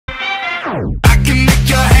I can make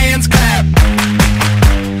your hands clap.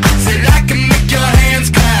 Said I can make your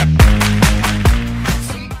hands clap.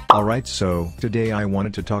 Alright, so today I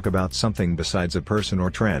wanted to talk about something besides a person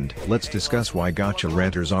or trend. Let's discuss why Gacha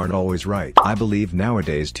Ranters aren't always right. I believe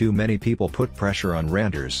nowadays too many people put pressure on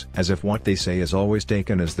ranters, as if what they say is always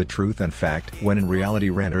taken as the truth and fact, when in reality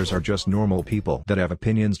ranters are just normal people that have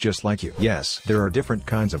opinions just like you. Yes, there are different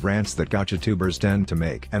kinds of rants that GachaTubers tend to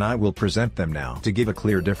make, and I will present them now to give a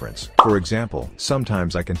clear difference. For example,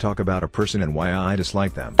 sometimes I can talk about a person and why I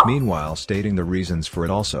dislike them, meanwhile stating the reasons for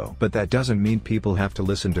it also. But that doesn't mean people have to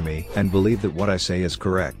listen to me and believe that what I say is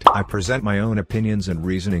correct. I present my own opinions and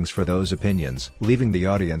reasonings for those opinions, leaving the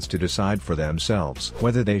audience to decide for themselves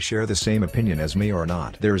whether they share the same opinion as me or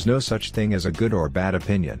not. There is no such thing as a good or bad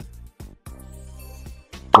opinion.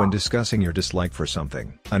 When discussing your dislike for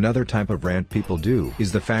something, another type of rant people do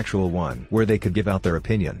is the factual one, where they could give out their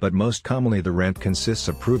opinion. But most commonly the rant consists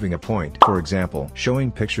of proving a point. For example, showing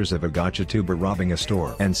pictures of a GachaTuber robbing a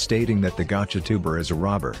store and stating that the GachaTuber is a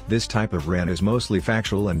robber. This type of rant is mostly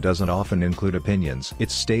factual and doesn't often include opinions.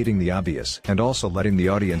 It's stating the obvious and also letting the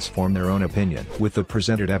audience form their own opinion with the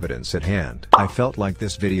presented evidence at hand. I felt like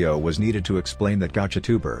this video was needed to explain that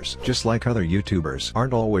GachaTubers, just like other YouTubers,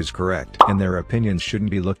 aren't always correct, and their opinions shouldn't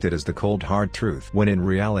be looked at as the cold hard truth, when in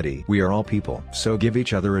reality we are all people. So give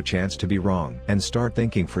each other a chance to be wrong and start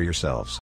thinking for yourselves.